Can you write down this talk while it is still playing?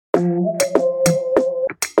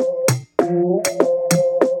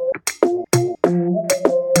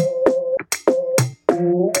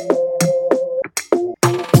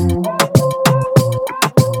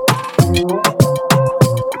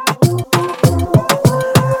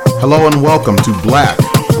Hello and welcome to Black,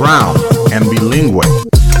 Brown, and Bilingue,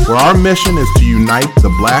 where our mission is to unite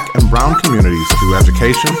the Black and Brown communities through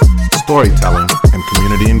education, storytelling, and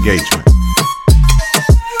community engagement.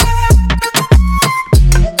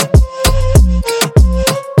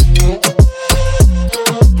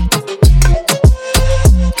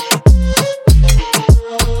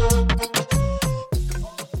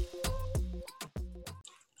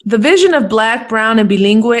 The vision of Black, Brown, and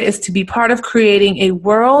Bilingue is to be part of creating a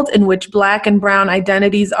world in which Black and Brown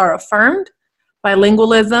identities are affirmed,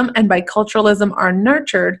 bilingualism and biculturalism are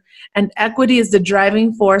nurtured, and equity is the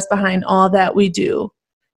driving force behind all that we do.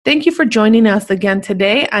 Thank you for joining us again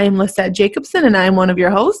today. I am Lisette Jacobson, and I am one of your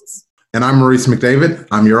hosts. And I'm Maurice McDavid.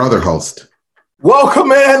 I'm your other host.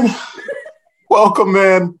 Welcome in. Welcome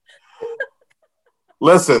in.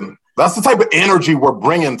 Listen. That's the type of energy we're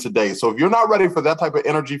bringing today. So if you're not ready for that type of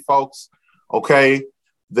energy, folks, okay,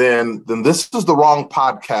 then this is the wrong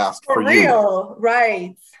podcast for real, you.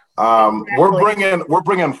 Right? Exactly. We're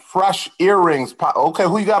bringing fresh earrings. Okay,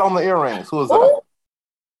 who you got on the earrings? Who is that?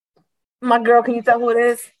 My girl. Can you tell who it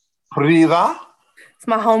is? Frida. It's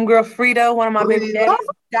my homegirl Frida. One of my baby daddies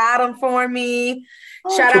got them for me.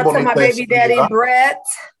 Shout out to my baby daddy Brett.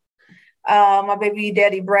 My baby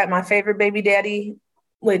daddy Brett, my favorite baby daddy,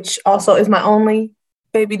 which also is my only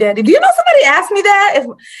baby daddy. Do you know somebody asked me that?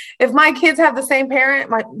 If my kids have the same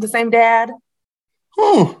parent, the same dad?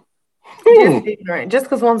 Just ignorant. Just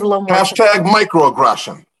because one's a little more. Hashtag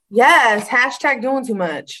microaggression. Yes. Hashtag doing too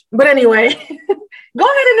much. But anyway, go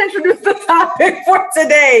ahead and introduce the topic for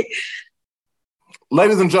today.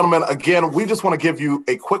 Ladies and gentlemen, again, we just want to give you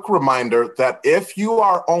a quick reminder that if you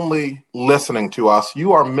are only listening to us,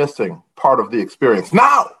 you are missing part of the experience.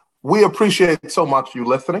 Now, we appreciate so much you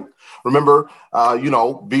listening. Remember,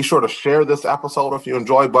 be sure to share this episode if you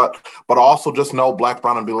enjoy, but also just know Black,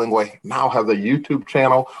 Brown, and Bilingue now has a YouTube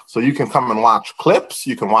channel, so you can come and watch clips.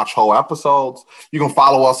 You can watch whole episodes. You can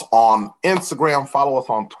follow us on Instagram, follow us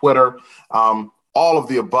on Twitter, all of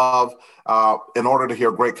the above, in order to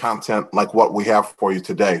hear great content like what we have for you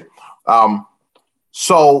today.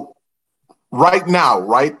 So right now,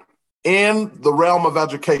 right in the realm of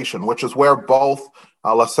education, which is where both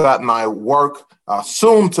Lisette and I work,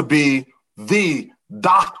 soon to be the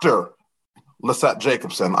Dr. Lisette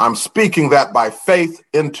Jacobson. I'm speaking that by faith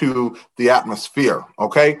into the atmosphere,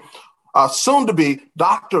 okay? Soon to be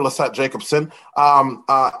Dr. Lisette Jacobson.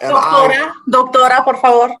 Doctora, por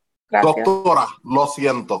favor. Gracias. Doctora, lo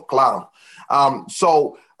siento, claro.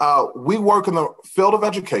 So we work in the field of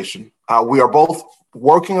education. We are both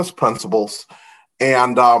working as principals,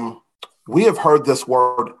 and we have heard this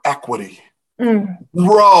word equity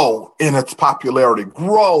grow in its popularity,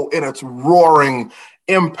 grow in its roaring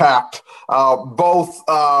impact, both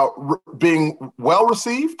being well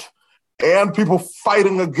received and people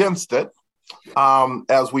fighting against it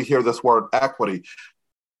as we hear this word equity.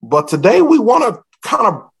 But today we want to kind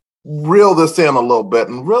of reel this in a little bit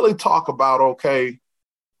and really talk about, okay,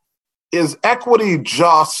 is equity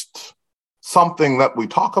just something that we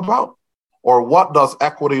talk about, or what does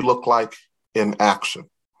equity look like in action?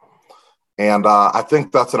 And I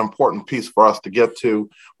think that's an important piece for us to get to.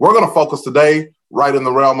 We're going to focus today right in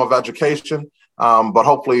the realm of education, but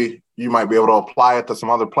hopefully you might be able to apply it to some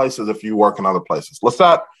other places if you work in other places.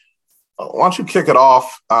 Lisette, why don't you kick it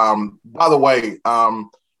off? By the way,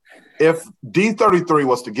 if D33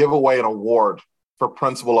 was to give away an award for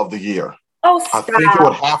Principal of the Year, I think it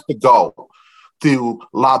would have to go to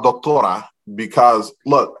La Doctora, because,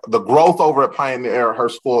 look, the growth over at Pioneer, her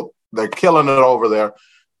school, they're killing it over there.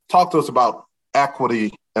 Talk to us about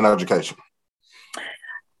equity in education.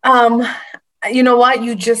 You know what?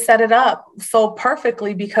 You just set it up so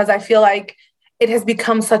perfectly, because I feel like it has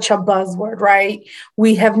become such a buzzword, right?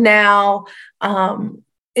 We have now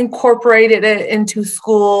incorporated it into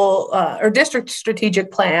school or district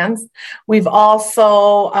strategic plans. We've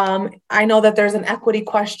also, I know that there's an equity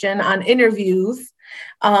question on interviews,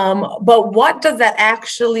 but what does that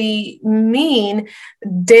actually mean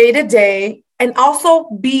day to day? And also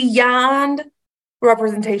beyond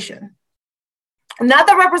representation. Not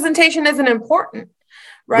that representation isn't important,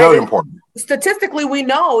 right? Very important. Statistically, we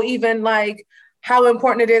know even like how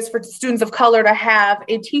important it is for students of color to have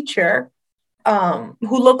a teacher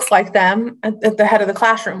who looks like them at the head of the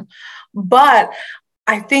classroom. But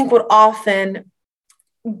I think what often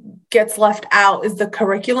gets left out is the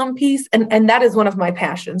curriculum piece. And that is one of my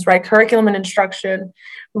passions, right? Curriculum and instruction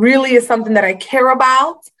really is something that I care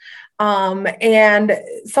about. And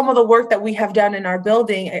some of the work that we have done in our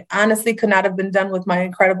building, it honestly could not have been done with my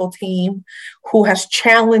incredible team who has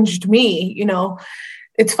challenged me,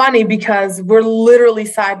 it's funny because we're literally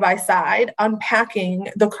side by side unpacking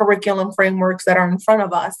the curriculum frameworks that are in front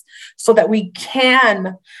of us so that we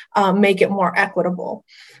can make it more equitable.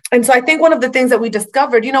 And so I think one of the things that we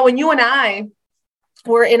discovered, when you and I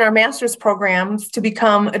were in our master's programs to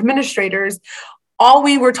become administrators, all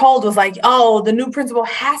we were told was like, oh, the new principal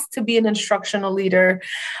has to be an instructional leader.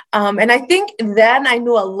 And I think then I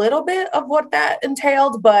knew a little bit of what that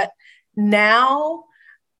entailed, but now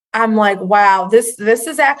I'm like, wow, this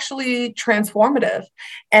is actually transformative.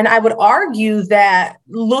 And I would argue that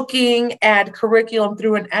looking at curriculum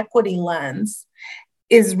through an equity lens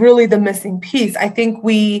is really the missing piece. I think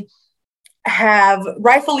we have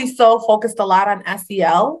rightfully so focused a lot on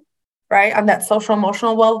SEL, right? On that social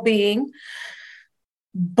emotional well-being.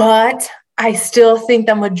 But I still think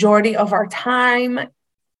the majority of our time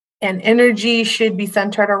and energy should be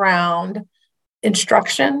centered around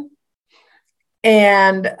instruction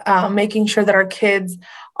and making sure that our kids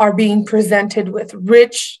are being presented with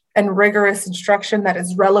rich and rigorous instruction that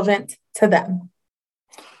is relevant to them.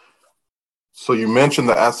 So you mentioned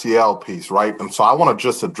the SEL piece, right? And so I want to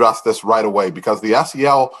just address this right away because the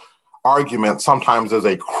SEL argument sometimes is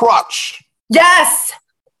a crutch. Yes.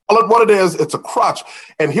 What it is, it's a crutch.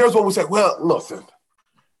 And here's what we say. Well, listen,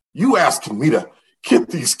 you asking me to get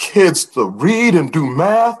these kids to read and do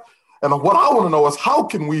math. And what I want to know is how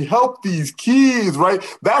can we help these kids, right?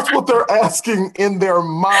 That's what they're asking in their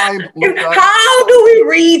mind. How do we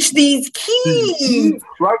reach these kids?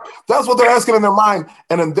 Right? That's what they're asking in their mind.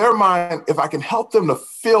 And in their mind, if I can help them to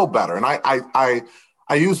feel better, and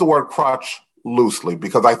I use the word crutch loosely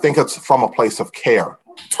because I think it's from a place of care.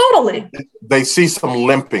 Totally. They see some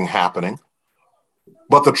limping happening.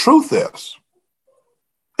 But the truth is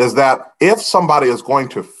that if somebody is going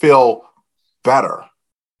to feel better,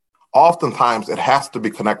 oftentimes it has to be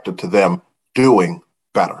connected to them doing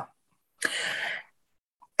better.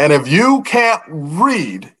 And if you can't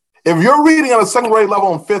read, if you're reading at a second grade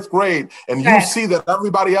level in fifth grade and you see that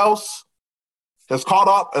everybody else has caught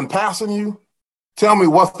up and passing you, tell me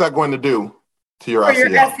what's that going to do to your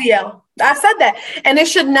SEL? Your SEL. I said that. And it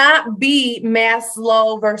should not be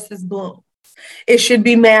Maslow versus Bloom. It should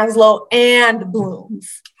be Maslow and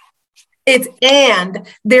Bloom's. It's and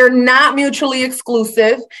they're not mutually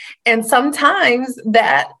exclusive. And sometimes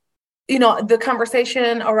that, the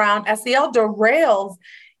conversation around SEL derails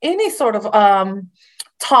any sort of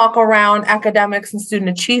talk around academics and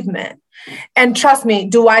student achievement. And trust me,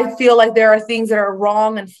 do I feel like there are things that are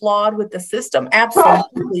wrong and flawed with the system?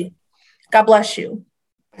 Absolutely. God bless you.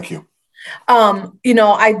 Thank you.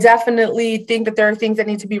 I definitely think that there are things that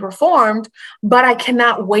need to be reformed, but I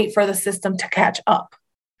cannot wait for the system to catch up.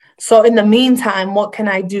 So in the meantime, what can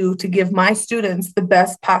I do to give my students the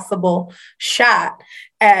best possible shot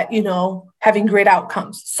at, having great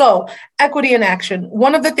outcomes? So equity in action,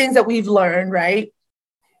 one of the things that we've learned, right?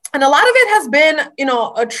 And a lot of it has been,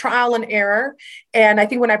 a trial and error. And I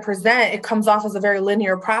think when I present, it comes off as a very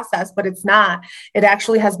linear process, but it's not. It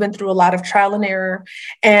actually has been through a lot of trial and error.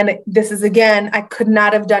 And this is, again, I could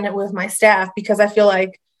not have done it with my staff because I feel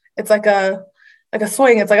like it's like a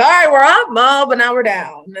swing. It's like, all right, we're up, but now we're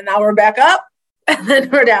down. And now we're back up and then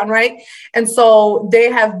we're down, right? And so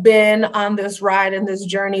they have been on this ride and this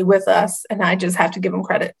journey with us. And I just have to give them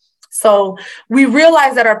credit. So we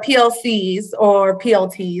realized that our PLCs or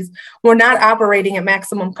PLTs were not operating at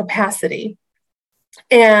maximum capacity.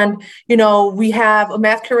 And, we have a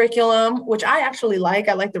math curriculum, which I actually like.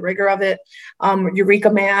 I like the rigor of it,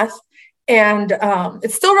 Eureka Math. And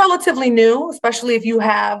it's still relatively new, especially if you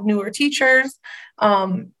have newer teachers.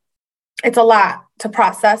 It's a lot to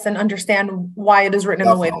process and understand why it is written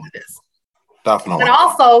in the way that it is. Definitely. And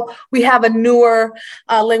also, we have a newer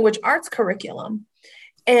language arts curriculum.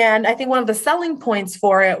 And I think one of the selling points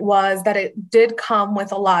for it was that it did come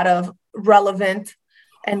with a lot of relevant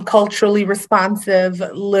and culturally responsive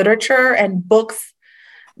literature and books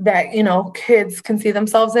that, kids can see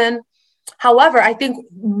themselves in. However, I think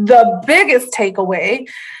the biggest takeaway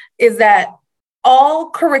is that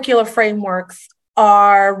all curricular frameworks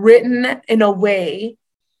are written in a way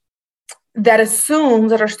that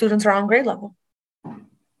assumes that our students are on grade level,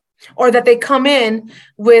 or that they come in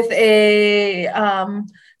with a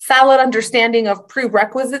solid understanding of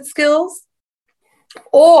prerequisite skills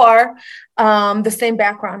or the same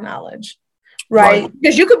background knowledge, right?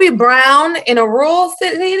 Because you could be brown in a rural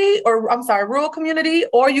community,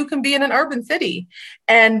 or you can be in an urban city.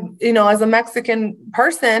 And, as a Mexican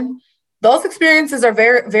person, those experiences are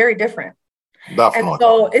very, very different. Definitely. And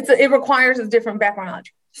so it requires a different background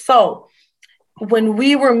knowledge. So when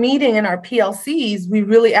we were meeting in our PLCs, we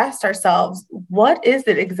really asked ourselves, what is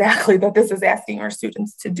it exactly that this is asking our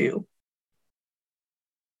students to do?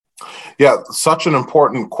 Yeah, such an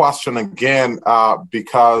important question again,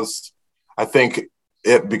 because I think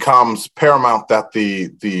it becomes paramount that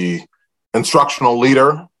the instructional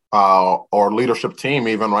leader or leadership team,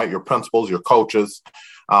 even, right, your principals, your coaches,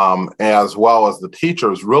 as well as the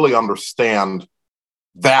teachers, really understand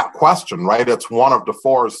that question, right? It's one of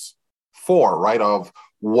DeFore's four, right? Of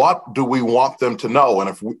what do we want them to know?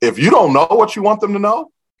 And if you don't know what you want them to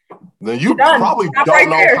know, then you probably Stop don't right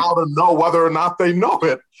know there. how to know whether or not they know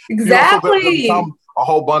it. Exactly. So there become a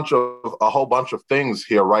whole bunch of things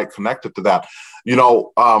here, right, connected to that.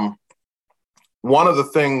 One of the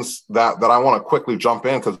things that I want to quickly jump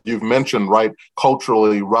in, because you've mentioned, right,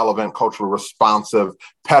 culturally relevant, culturally responsive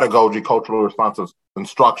pedagogy, culturally responsive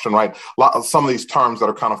instruction, right? Some of these terms that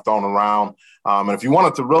are kind of thrown around. And if you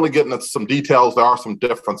wanted to really get into some details, there are some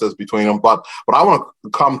differences between them. But I want to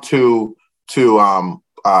come to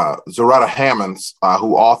Zaretta Hammons,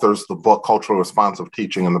 who authors the book Culturally Responsive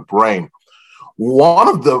Teaching in the Brain. One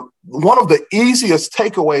of the easiest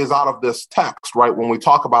takeaways out of this text, right, when we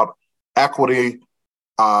talk about equity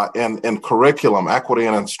in curriculum, equity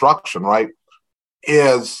in instruction, right,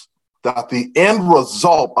 is that the end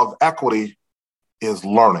result of equity is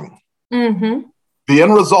learning. Mm-hmm. The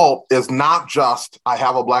end result is not just, I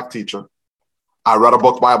have a Black teacher, I read a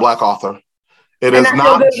book by a Black author. It is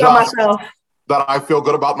not just that I feel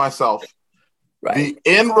good about myself. Right. The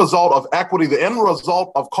end result of equity, the end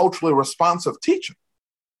result of culturally responsive teaching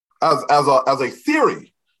as a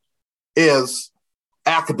theory is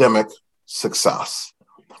academic success.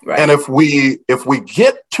 Right. And if we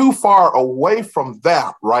get too far away from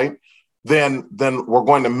that, right, then we're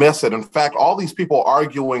going to miss it. In fact, all these people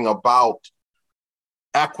arguing about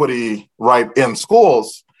equity, right, in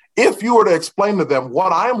schools, if you were to explain to them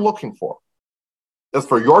what I am looking for is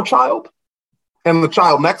for your child and the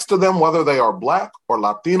child next to them, whether they are Black or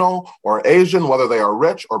Latino or Asian, whether they are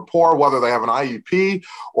rich or poor, whether they have an IEP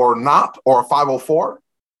or not, or a 504,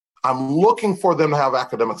 I'm looking for them to have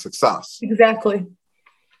academic success. Exactly.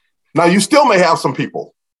 Now, you still may have some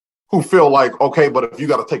people who feel like, okay, but if you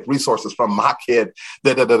got to take resources from my kid,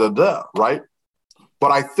 right?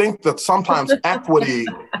 But I think that sometimes equity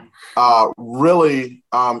really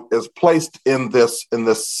is placed in this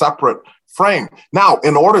separate frame. Now,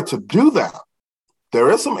 in order to do that, there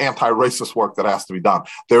is some anti-racist work that has to be done.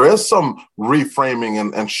 There is some reframing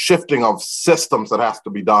and shifting of systems that has to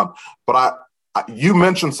be done. But you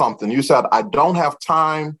mentioned something. You said, I don't have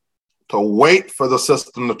time to wait for the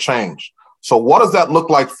system to change. So what does that look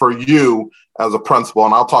like for you as a principal?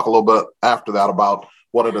 And I'll talk a little bit after that about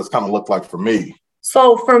what it has kind of looked like for me.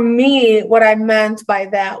 So for me, what I meant by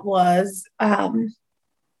that was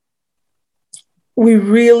we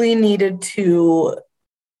really needed to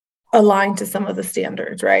align to some of the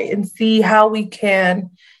standards, right? And see how we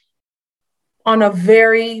can, on a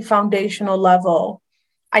very foundational level,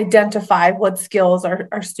 identify what skills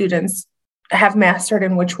our students have mastered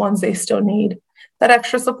and which ones they still need that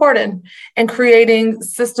extra support in, and creating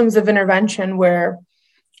systems of intervention where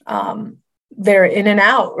they're in and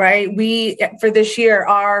out, right? For this year,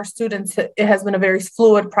 our students, it has been a very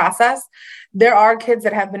fluid process. There are kids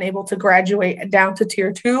that have been able to graduate down to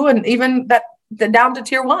tier 2 and even down to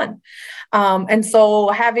tier 1. And so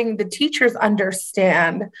having the teachers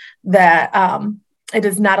understand that it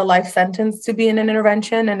is not a life sentence to be in an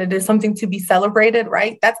intervention and it is something to be celebrated,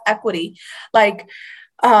 right? That's equity. Like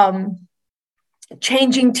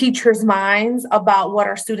changing teachers' minds about what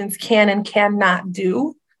our students can and cannot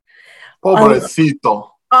do. Pobrecito.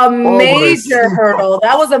 A major hurdle.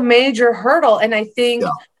 That was a major hurdle. And I think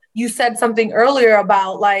you said something earlier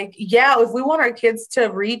about like, if we want our kids to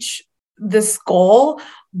reach this goal,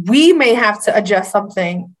 we may have to adjust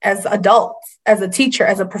something as adults, as a teacher,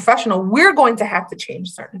 as a professional. We're going to have to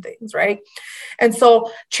change certain things, right? And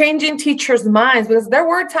so changing teachers' minds, because there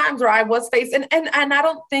were times where I was faced, and I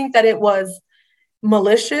don't think that it was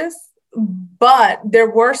malicious, but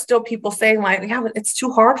there were still people saying like, but it's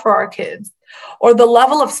too hard for our kids. Or the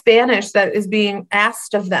level of Spanish that is being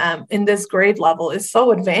asked of them in this grade level is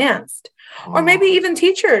so advanced. Or maybe even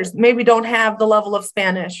teachers maybe don't have the level of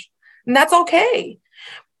Spanish. And that's okay.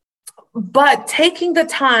 But taking the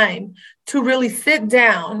time to really sit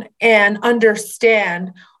down and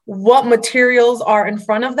understand what materials are in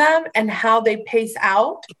front of them and how they pace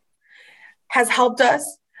out has helped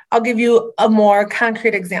us. I'll give you a more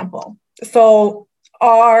concrete example. So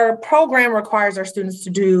our program requires our students to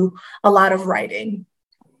do a lot of writing.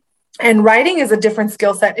 And writing is a different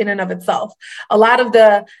skill set in and of itself. A lot of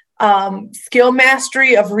the skill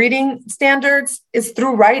mastery of reading standards is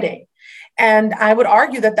through writing. And I would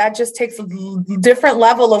argue that just takes a different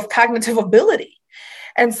level of cognitive ability.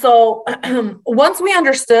 And so once we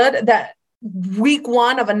understood that week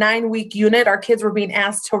 1 of a 9-week unit, our kids were being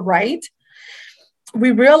asked to write,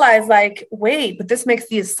 we realized like, wait, but this makes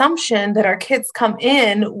the assumption that our kids come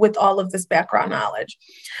in with all of this background knowledge.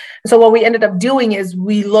 So what we ended up doing is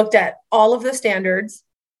we looked at all of the standards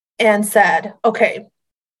and said, okay,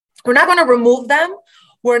 we're not going to remove them.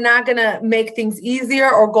 We're not going to make things easier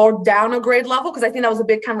or go down a grade level. Because I think that was a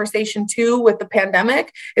big conversation too with the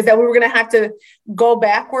pandemic, is that we were going to have to go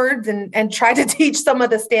backwards and try to teach some of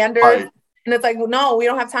the standards. Right. And it's like, no, we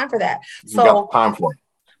don't have time for that. So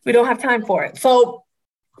we don't have time for it. So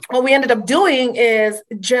what we ended up doing is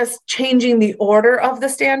just changing the order of the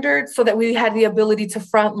standards so that we had the ability to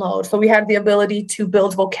front load. So we had the ability to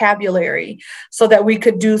build vocabulary so that we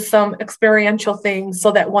could do some experiential things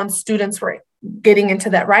so that once students were getting into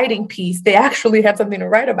that writing piece, they actually had something to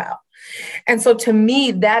write about. And so to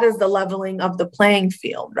me, that is the leveling of the playing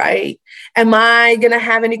field, right? Am I going to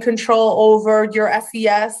have any control over your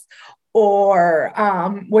SES or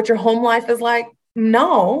what your home life is like?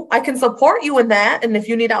 No, I can support you in that. And if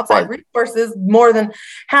you need outside resources, more than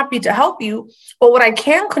happy to help you. But what I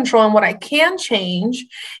can control and what I can change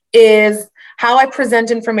is how I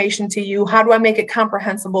present information to you. How do I make it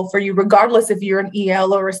comprehensible for you, regardless if you're an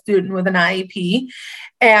EL or a student with an IEP,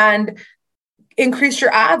 and increase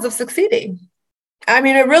your odds of succeeding. I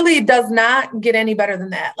mean, it really does not get any better than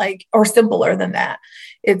that, or simpler than that.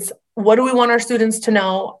 It's what do we want our students to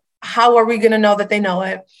know? How are we going to know that they know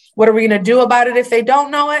it? What are we going to do about it if they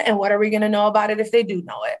don't know it? And what are we going to know about it if they do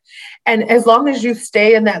know it? And as long as you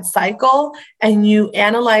stay in that cycle and you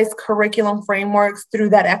analyze curriculum frameworks through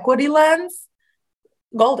that equity lens,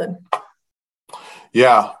 golden.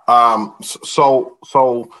 Yeah.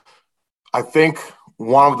 So I think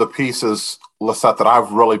one of the pieces, Lisette, that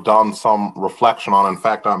I've really done some reflection on, in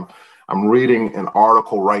fact, I'm reading an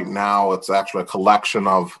article right now. It's actually a collection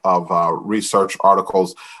of research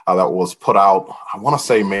articles that was put out, I want to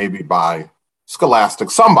say maybe by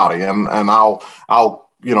Scholastic, somebody, and I'll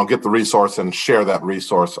get the resource and share that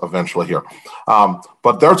resource eventually here.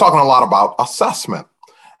 But they're talking a lot about assessment.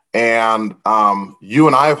 And you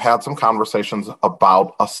and I have had some conversations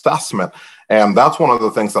about assessment. And that's one of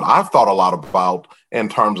the things that I've thought a lot about in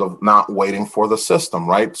terms of not waiting for the system,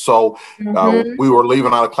 right? So we were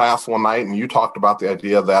leaving out of class one night and you talked about the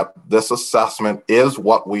idea that this assessment is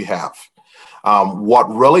what we have.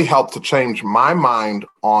 What really helped to change my mind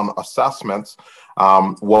on assessments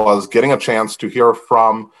was getting a chance to hear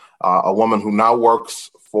from a woman who now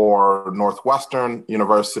works for Northwestern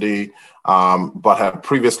University, but had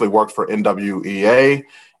previously worked for NWEA.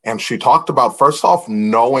 And she talked about, first off,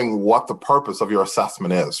 knowing what the purpose of your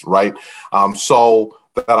assessment is, right? So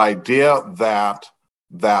that idea that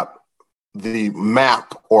the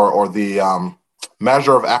map or the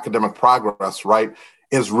measure of academic progress, right,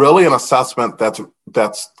 is really an assessment that's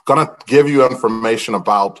going to give you information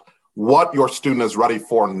about what your student is ready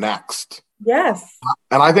for next. Yes.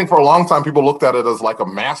 And I think for a long time, people looked at it as like a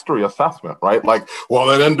mastery assessment, right? Like, well,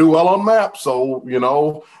 they didn't do well on maps, so,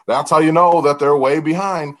 that's how you know that they're way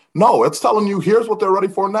behind. No, it's telling you, here's what they're ready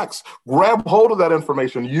for next. Grab hold of that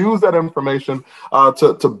information, use that information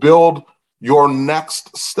to build your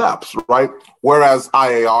next steps, right? Whereas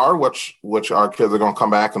IAR, which our kids are going to come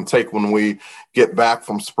back and take when we get back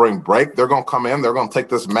from spring break, they're going to come in, they're going to take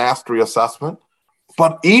this mastery assessment.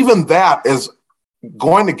 But even that is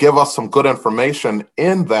going to give us some good information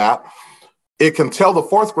in that it can tell the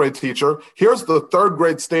fourth grade teacher, here's the third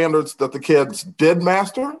grade standards that the kids did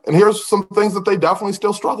master, and here's some things that they definitely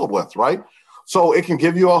still struggled with, right? So it can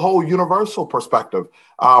give you a whole universal perspective.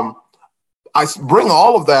 I bring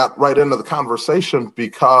all of that right into the conversation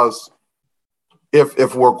because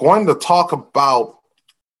if we're going to talk about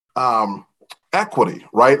equity,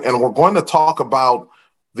 right, and we're going to talk about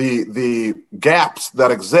the gaps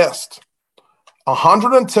that exist,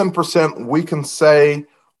 110%, we can say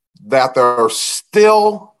that there are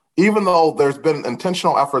still, even though there's been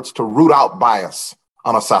intentional efforts to root out bias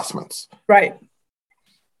on assessments. Right.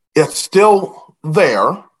 It's still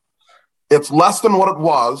there. It's less than what it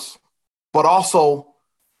was, but also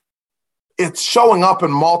it's showing up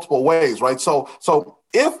in multiple ways, right? So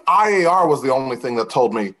if IAR was the only thing that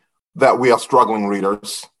told me that we have struggling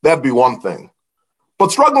readers, that'd be one thing.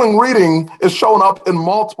 But struggling reading is showing up in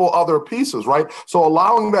multiple other pieces, right? So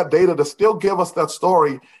allowing that data to still give us that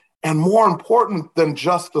story, and more important than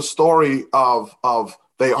just the story of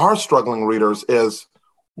they are struggling readers, is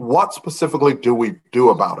what specifically do we do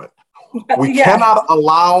about it? We cannot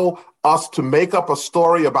allow us to make up a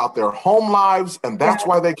story about their home lives, and that's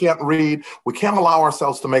why they can't read. We can't allow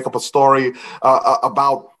ourselves to make up a story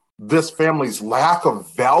about this family's lack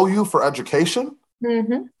of value for education.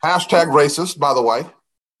 Mm-hmm. Hashtag racist, by the way.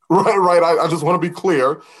 Right. I just want to be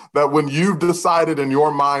clear that when you've decided in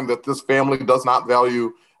your mind that this family does not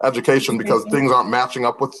value education because things aren't matching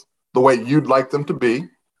up with the way you'd like them to be,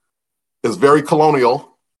 is very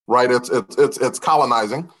colonial, right? It's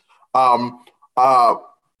colonizing. But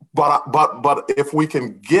if we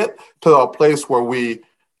can get to a place where we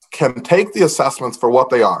can take the assessments for what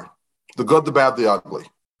they are, the good, the bad, the ugly.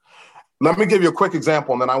 Let me give you a quick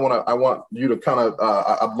example, and then I want you to kind of,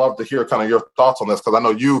 I'd love to hear kind of your thoughts on this, because I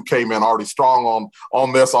know you came in already strong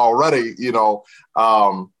on this already, in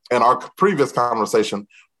our previous conversation.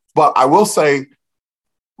 But I will say,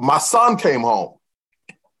 my son came home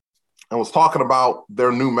and was talking about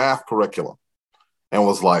their new math curriculum and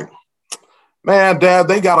was like, man, Dad,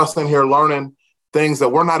 they got us in here learning things that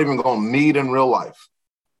we're not even going to need in real life.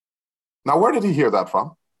 Now, where did he hear that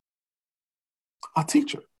from? A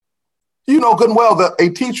teacher. You know good and well that a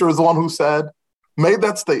teacher is the one who made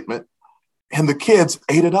that statement, and the kids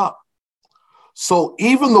ate it up. So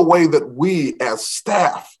even the way that we as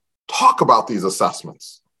staff talk about these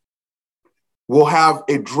assessments will have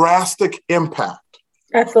a drastic impact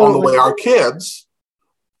on the way our kids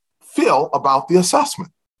feel about the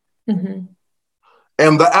assessment and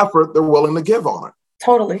the effort they're willing to give on it.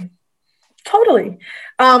 Totally.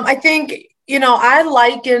 I think, I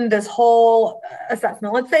liken this whole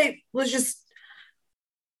assessment. Let's say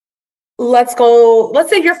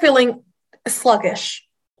you're feeling sluggish,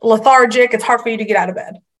 lethargic. It's hard for you to get out of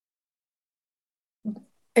bed.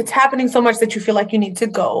 It's happening so much that you feel like you need to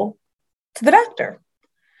go to the doctor.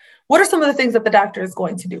 What are some of the things that the doctor is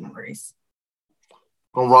going to do, Maurice?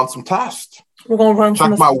 Going to run some tests. We're going to run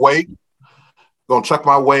check my weight. Going to check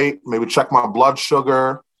my weight, maybe check my blood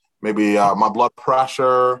sugar, maybe my blood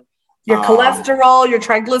pressure. Your cholesterol, your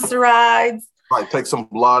triglycerides. Right, take some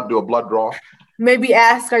blood, do a blood draw. Maybe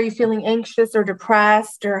ask, are you feeling anxious or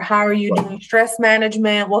depressed, or how are you doing stress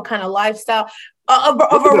management? What kind of lifestyle? A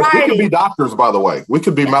variety. We could be doctors, by the way. We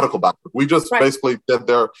could be medical doctors. We just basically did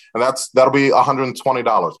there, and that'll be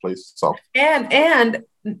 $120, please. So and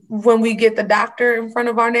when we get the doctor in front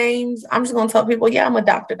of our names, I'm just going to tell people, yeah, I'm a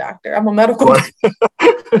doctor. I'm a medical doctor.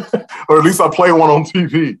 Or at least I play one on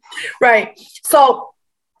TV. Right. So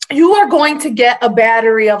you are going to get a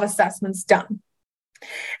battery of assessments done.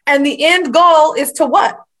 And the end goal is to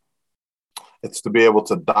what? It's to be able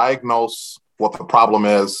to diagnose what the problem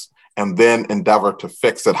is and then endeavor to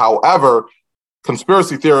fix it. However,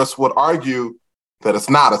 conspiracy theorists would argue that it's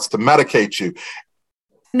not. It's to medicate you.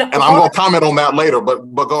 No, and I'm going to comment on that later, but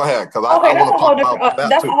go ahead, because I want to talk about that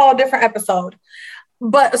that's too. A whole different episode.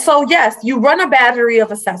 But so, yes, you run a battery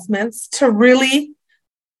of assessments to really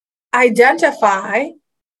identify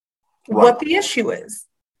what the issue is.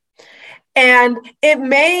 And it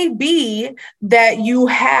may be that you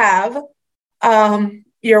have,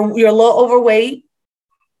 you're a little overweight,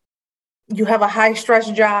 you have a high stress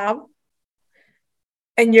job,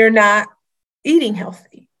 and you're not eating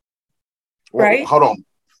healthy. Well, right? Hold on.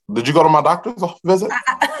 Did you go to my doctor's visit?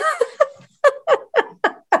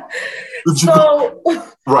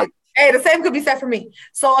 Right. Hey, the same could be said for me.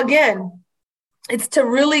 So again, it's to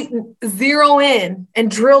really zero in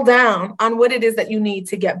and drill down on what it is that you need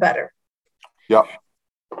to get better. Yep.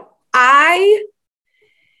 I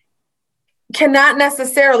cannot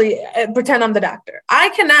necessarily pretend I'm the doctor. I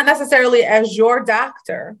cannot necessarily, as your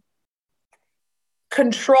doctor,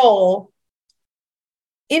 control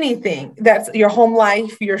anything that's your home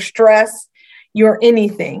life, your stress, your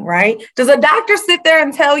anything, right? Does a doctor sit there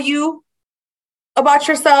and tell you about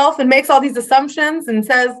yourself and makes all these assumptions and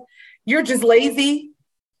says you're just lazy,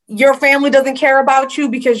 your family doesn't care about you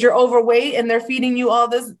because you're overweight and they're feeding you all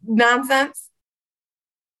this nonsense?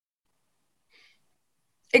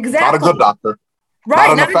 Exactly. Not a good doctor.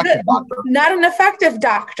 Right. Not an effective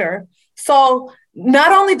doctor. So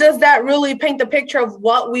not only does that really paint the picture of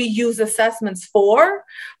what we use assessments for,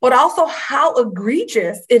 but also how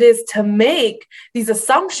egregious it is to make these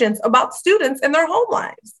assumptions about students and their home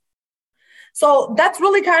lives. So that's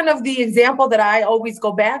really kind of the example that I always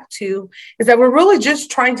go back to, is that we're really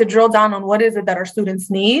just trying to drill down on what is it that our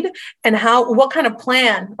students need and what kind of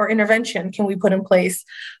plan or intervention can we put in place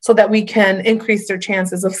so that we can increase their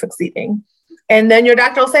chances of succeeding. And then your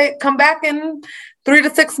doctor will say, come back in 3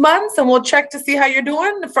 to 6 months and we'll check to see how you're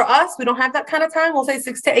doing. For us, we don't have that kind of time. We'll say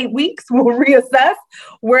 6 to 8 weeks. We'll reassess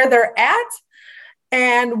where they're at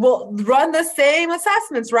and we'll run the same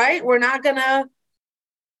assessments, right? We're not going to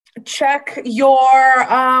check your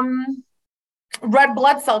red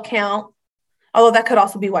blood cell count, although that could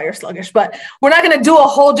also be why you're sluggish, but we're not going to do a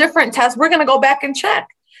whole different test. We're going to go back and check.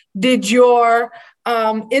 Did your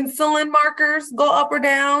insulin markers go up or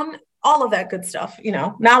down? all of that good stuff.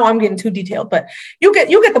 Now I'm getting too detailed, but you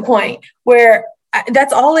get the point where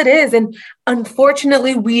that's all it is. And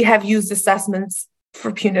unfortunately, we have used assessments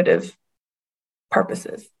for punitive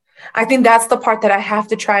purposes. I think that's the part that I have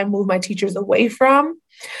to try and move my teachers away from.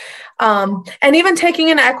 And even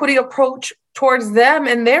taking an equity approach towards them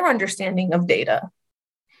and their understanding of data.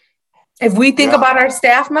 If we think about our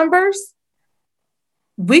staff members,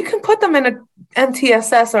 we can put them in a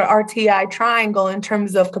MTSS or RTI triangle in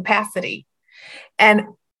terms of capacity. And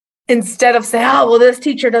instead of saying, oh, well, this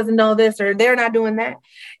teacher doesn't know this or they're not doing that.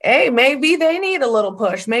 Hey, maybe they need a little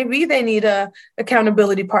push. Maybe they need a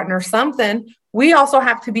accountability partner or something. We also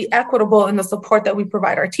have to be equitable in the support that we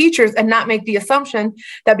provide our teachers and not make the assumption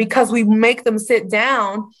that because we make them sit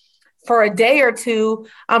down for a day or two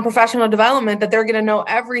on professional development, that they're going to know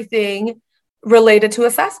everything related to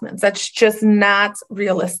assessments. That's just not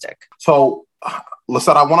realistic. So,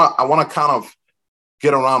 Lisette, I want to kind of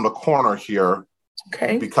get around the corner here.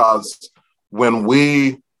 Okay. Because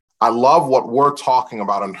I love what we're talking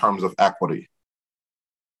about in terms of equity,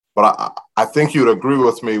 but I think you'd agree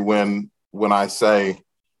with me when I say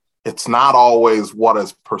it's not always what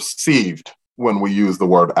is perceived when we use the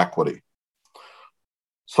word equity.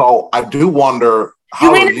 So I do wonder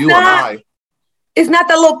how you and I. It's not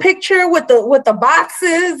that little picture with the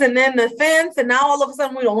boxes and then the fence, and now all of a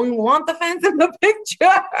sudden we don't even want the fence in the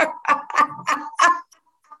picture.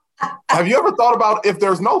 Have you ever thought about if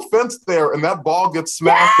there's no fence there and that ball gets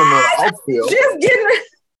smacked in the outfield? Just getting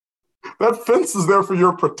that fence is there for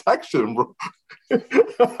your protection, bro.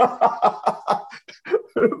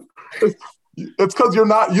 It's because you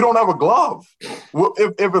don't have a glove. Well,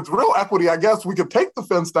 if it's real equity, I guess we could take the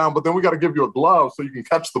fence down, but then we got to give you a glove so you can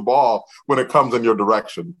catch the ball when it comes in your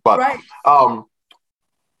direction. But right.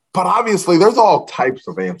 But obviously there's all types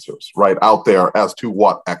of answers right out there as to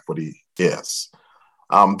what equity is.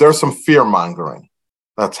 There's some fear mongering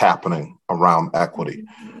that's happening around equity.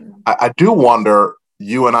 I do wonder,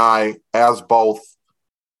 you and I, as both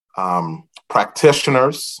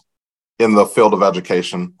practitioners in the field of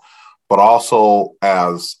education, but also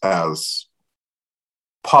as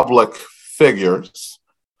public figures,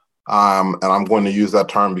 and I'm going to use that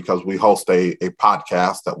term because we host a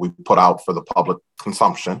podcast that we put out for the public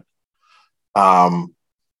consumption. How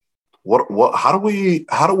do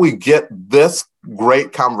we get this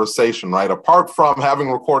great conversation, right? Apart from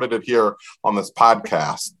having recorded it here on this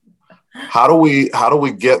podcast, how do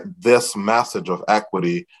we get this message of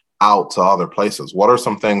equity out to other places? What are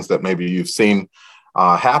some things that maybe you've seen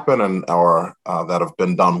happen or that have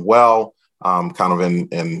been done well, kind of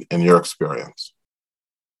in your experience?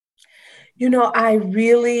 I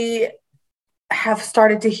really have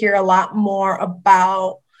started to hear a lot more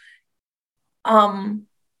about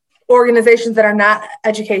organizations that are not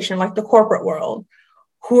education, like the corporate world,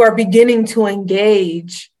 who are beginning to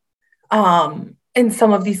engage in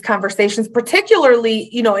some of these conversations, particularly,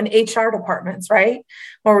 in HR departments, right?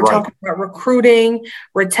 When we're talking about recruiting,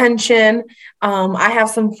 retention. I have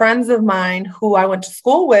some friends of mine who I went to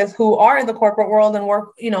school with who are in the corporate world and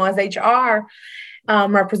work, as HR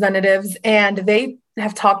representatives. And they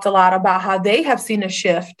have talked a lot about how they have seen a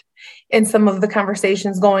shift in some of the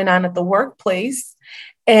conversations going on at the workplace.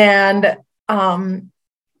 And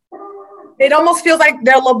it almost feels like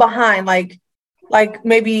they're a little behind, like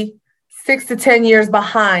maybe 6 to 10 years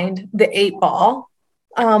behind the 8 ball.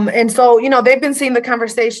 And so, they've been seeing the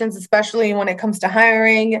conversations, especially when it comes to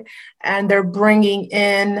hiring, and they're bringing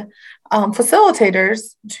in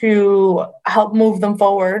facilitators to help move them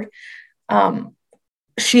forward. I'm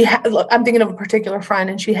thinking of a particular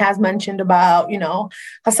friend, and she has mentioned about, how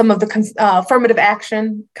some of the affirmative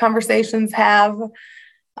action conversations have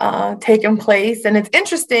taken place. And it's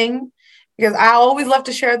interesting because I always love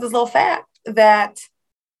to share this little fact that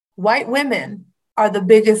white women are the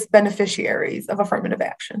biggest beneficiaries of affirmative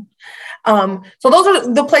action. So those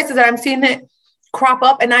are the places that I'm seeing it crop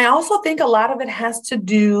up. And I also think a lot of it has to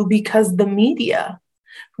do because the media,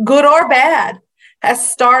 good or bad, has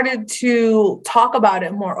started to talk about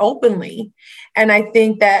it more openly. And I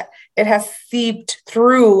think that it has seeped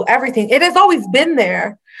through everything. It has always been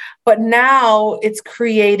there, but now it's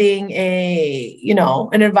creating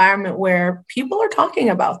an environment where people are talking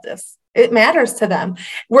about this. It matters to them.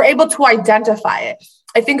 We're able to identify it.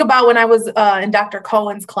 I think about when I was in Dr.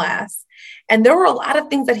 Cohen's class, and there were a lot of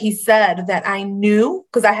things that he said that I knew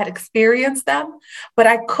because I had experienced them, but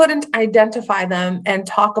I couldn't identify them and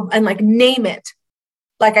talk and name it.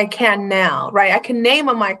 like I can now, right? I can name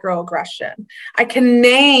a microaggression. I can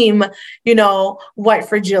name, white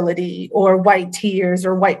fragility or white tears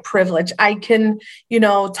or white privilege. I can,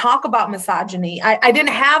 talk about misogyny. I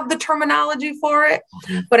didn't have the terminology for it,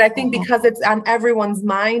 but I think because it's on everyone's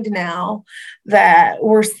mind now that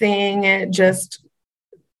we're seeing it just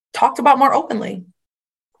talked about more openly.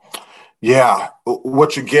 Yeah,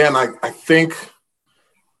 which again, I think,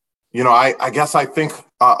 I guess I think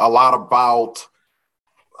a lot about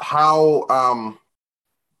how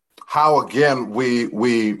again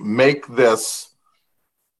we make this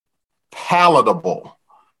palatable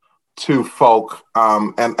to folk,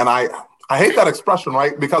 and I hate that expression,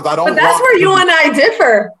 right? Because I don't. But that's where you and I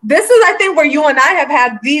differ. This is, I think, where you and I have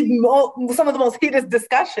had some of the most heated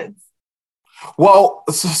discussions. Well,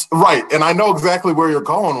 right, and I know exactly where you're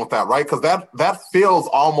going with that, right? Because that feels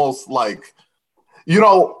almost like,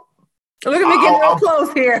 Look at me getting real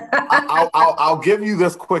close here. I'll give you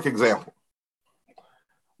this quick example.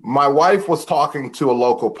 My wife was talking to a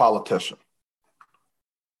local politician,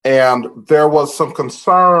 and there was some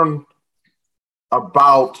concern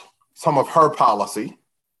about some of her policy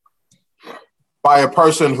by a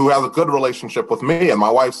person who has a good relationship with me. And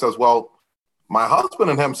my wife says, well, my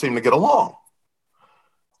husband and him seem to get along.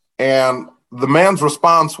 And the man's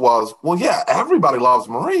response was, well, yeah, everybody loves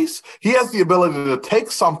Maurice. He has the ability to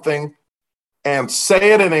take something and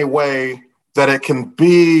say it in a way that it can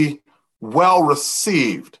be well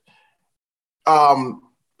received.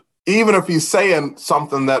 Even if he's saying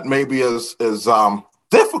something that maybe is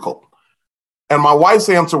difficult. And my wife's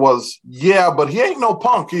answer was, yeah, but he ain't no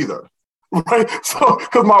punk either. Right. So,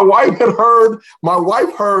 because my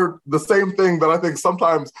wife heard the same thing that I think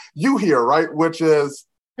sometimes you hear, right? Which is,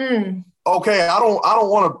 okay, I don't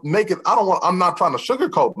want to make it. I'm not trying to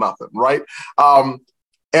sugarcoat nothing. Right.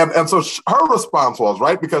 And so her response was,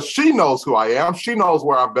 right, because she knows who I am. She knows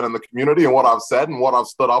where I've been in the community and what I've said and what I've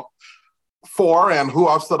stood up for and who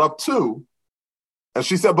I've stood up to. And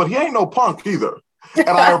she said, but he ain't no punk either. And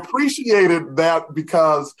I appreciated that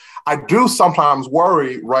because I do sometimes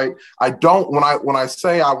worry, right? I don't, when I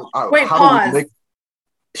say wait, pause.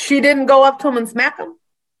 She didn't go up to him and smack him?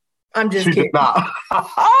 I'm just kidding. She did not.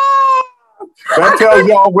 That tells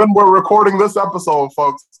y'all when we're recording this episode,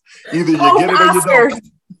 folks. Either you get it or you don't.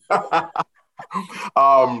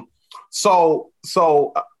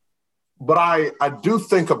 But I do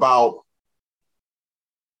think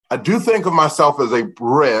of myself as a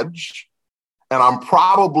bridge, and I'm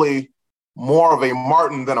probably more of a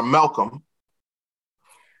Martin than a Malcolm.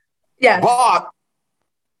 Yes. But,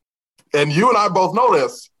 and you and I both know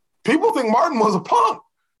this, people think Martin was a punk.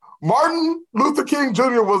 Martin Luther King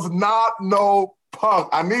Jr. was not no punk.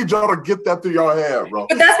 I need y'all to get that through your head, bro.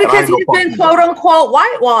 But that's because he's been quote unquote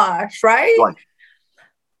whitewashed, right? Right.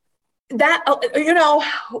 That,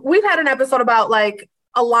 we've had an episode about like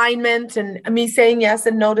alignment and me saying yes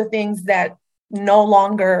and no to things that no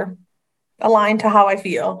longer align to how I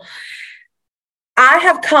feel. I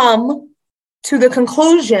have come to the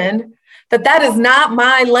conclusion that is not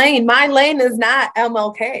my lane. My lane is not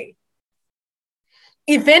MLK.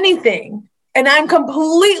 If anything, and I'm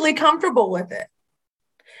completely comfortable with it,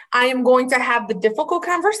 I am going to have the difficult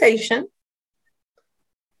conversation.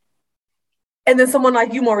 And then someone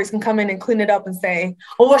like you, Maurice, can come in and clean it up and say,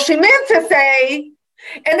 well, what she meant to say,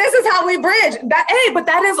 and this is how we bridge that. Hey, but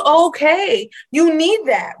that is okay. You need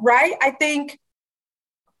that, right? I think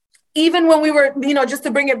even when we were, just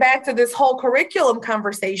to bring it back to this whole curriculum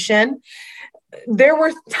conversation, there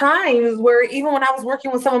were times where even when I was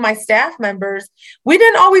working with some of my staff members, we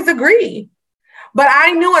didn't always agree. But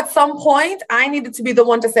I knew at some point I needed to be the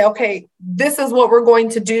one to say, okay, this is what we're going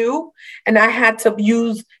to do. And I had to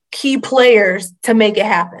use key players to make it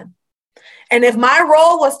happen. And if my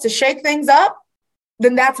role was to shake things up,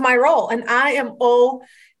 then that's my role. And I am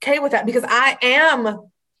okay with that because I am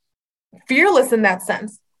fearless in that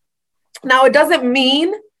sense. Now, it doesn't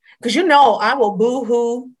mean, because I will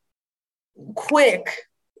boo-hoo quick.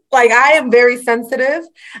 Like, I am very sensitive.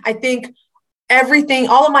 I think everything,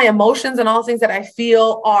 all of my emotions and all the things that I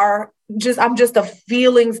feel I'm just a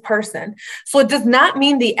feelings person. So it does not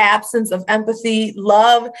mean the absence of empathy,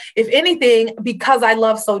 love. If anything, because I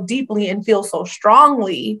love so deeply and feel so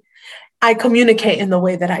strongly, I communicate in the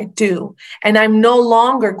way that I do. And I'm no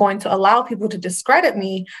longer going to allow people to discredit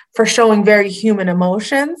me for showing very human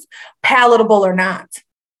emotions, palatable or not.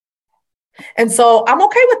 And so I'm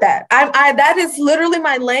okay with that. That is literally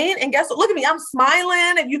my lane. And guess what? Look at me. I'm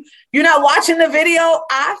smiling. And you're not watching the video.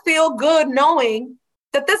 I feel good knowing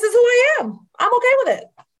that this is who I am. I'm okay with it.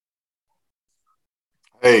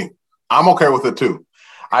 Hey, I'm okay with it too.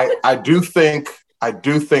 I do think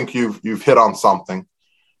you've hit on something.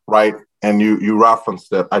 right? And you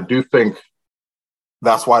referenced it. I do think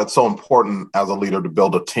that's why it's so important as a leader to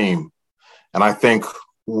build a team. And I think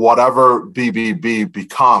whatever BBB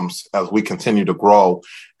becomes as we continue to grow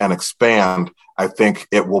and expand, I think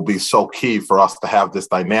it will be so key for us to have this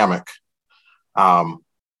dynamic. But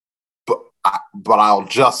I'll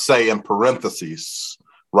just say in parentheses,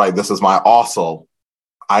 right, this is my also,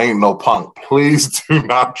 I ain't no punk. Please do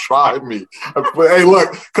not try me. Hey,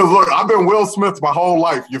 look, I've been Will Smith my whole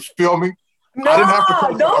life. You feel me? No, I didn't have to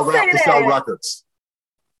coach. don't I say have to that. sell records.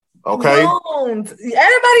 Okay? Don't.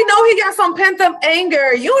 Everybody know he got some pent-up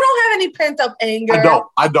anger. You don't have any pent-up anger.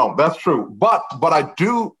 I don't. That's true. But I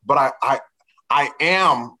do, but I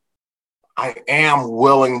am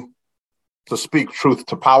willing to speak truth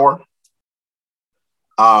to power.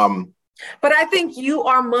 But I think you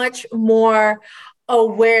are much more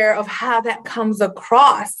aware of how that comes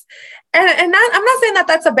across. And I'm not saying that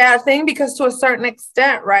that's a bad thing, because to a certain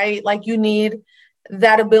extent, right? Like, you need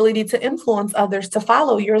that ability to influence others to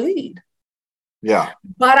follow your lead. Yeah.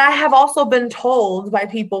 But I have also been told by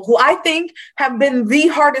people who I think have been the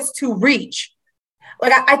hardest to reach.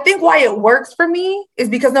 Like, I think why it works for me is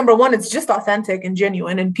because, number one, it's just authentic and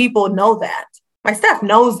genuine, and people know that. My staff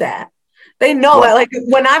knows that. They know that, like,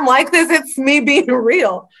 when I'm like this, it's me being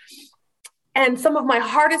real. And some of my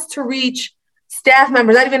hardest to reach staff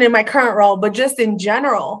members, not even in my current role, but just in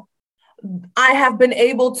general, I have been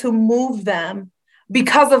able to move them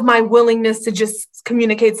because of my willingness to just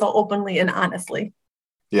communicate so openly and honestly.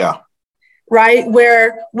 Yeah. Right?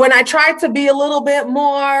 Where when I tried to be a little bit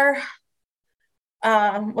more,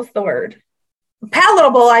 what's the word?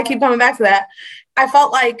 Palatable, I keep coming back to that. I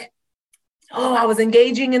felt like, I was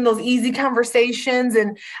engaging in those easy conversations,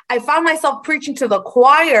 and I found myself preaching to the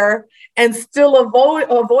choir and still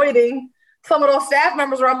avoiding some of those staff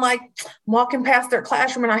members where I'm like, I'm walking past their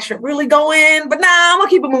classroom and I should really go in, but I'm gonna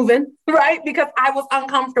keep it moving, right? Because I was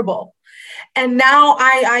uncomfortable. And now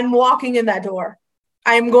I'm walking in that door.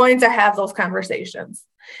 I'm going to have those conversations.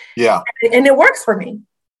 Yeah. And it works for me.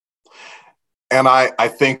 And I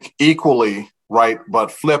think equally, right,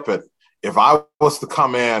 but flip it. If I was to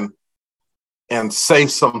come in and say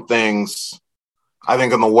some things, I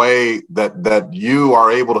think in the way that you are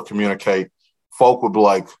able to communicate, folk would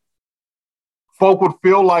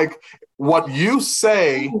feel like what you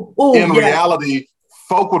say reality,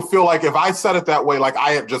 folk would feel like if I said it that way, like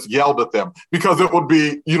I had just yelled at them, because it would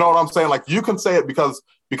be, you know what I'm saying? Like, you can say it because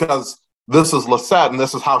this is Lisette and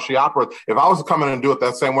this is how she operates. If I was to come in and do it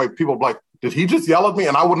that same way, people would be like, did he just yell at me?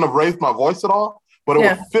 And I wouldn't have raised my voice at all, but it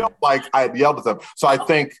would feel like I had yelled at them. So I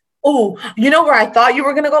think, you know where I thought you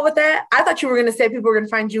were going to go with that? I thought you were going to say people were going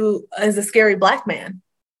to find you as a scary Black man.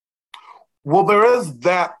 Well, there is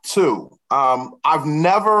that too. I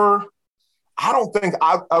don't think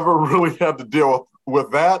I've ever really had to deal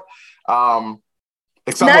with that.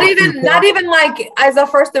 Except not even like as a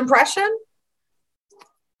first impression?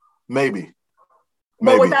 Maybe.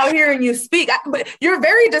 But without hearing you speak, but you're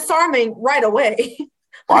very disarming right away.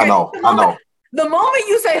 I know. The moment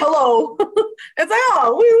you say hello, it's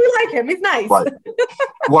like, we like him. He's nice. Right.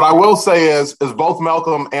 What I will say is both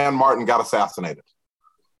Malcolm and Martin got assassinated.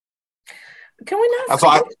 Can we not say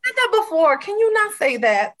you said that before? Can you not say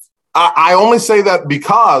that? I only say that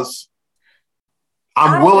because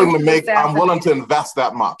I'm willing to invest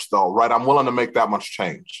that much, though, right? I'm willing to make that much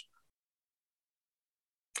change.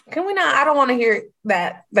 Can we not? I don't want to hear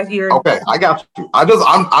that you're okay. I got you.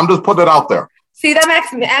 I'm just putting it out there. See, that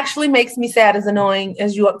actually makes me sad, as annoying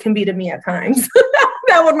as you can be to me at times.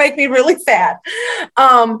 That would make me really sad.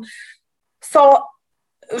 So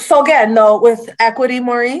again, though, with equity,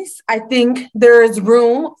 Maurice, I think there is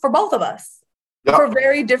room for both of us for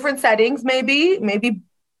very different settings, maybe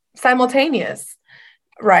simultaneous,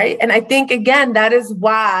 right? And I think, again, that is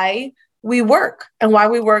why we work and why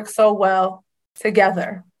we work so well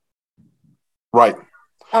together. Right.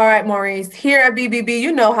 All right, Maurice, here at BBB,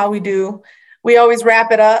 you know how we do. We always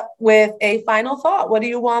wrap it up with a final thought. What do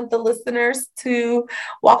you want the listeners to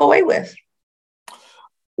walk away with?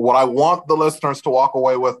 What I want the listeners to walk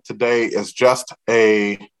away with today is just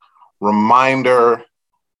a reminder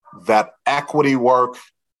that equity work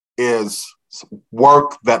is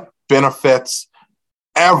work that benefits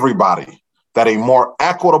everybody, that a more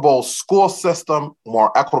equitable school system,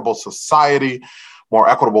 more equitable society, more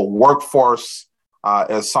equitable workforce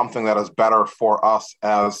is something that is better for us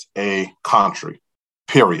as a country,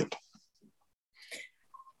 period.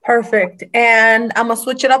 Perfect. And I'm going to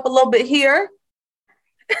switch it up a little bit here.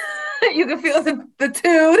 You can feel the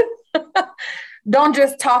tune. Don't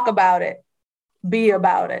just talk about it, be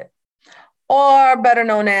about it. Or better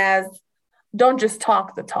known as, don't just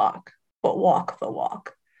talk the talk, but walk the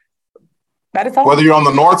walk. That is all. Whether you're on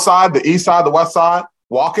the north side, the east side, the west side,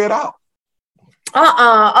 walk it out.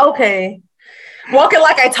 Okay. Walk it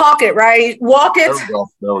like I talk it, right? Walk it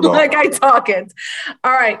There we go. like I talk it.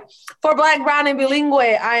 All right. For Black, Brown, and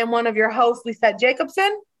Bilingue, I am one of your hosts, Lisette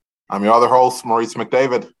Jacobson. I'm your other host, Maurice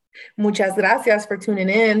McDavid. Muchas gracias for tuning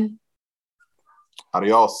in.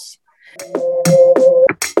 Adios.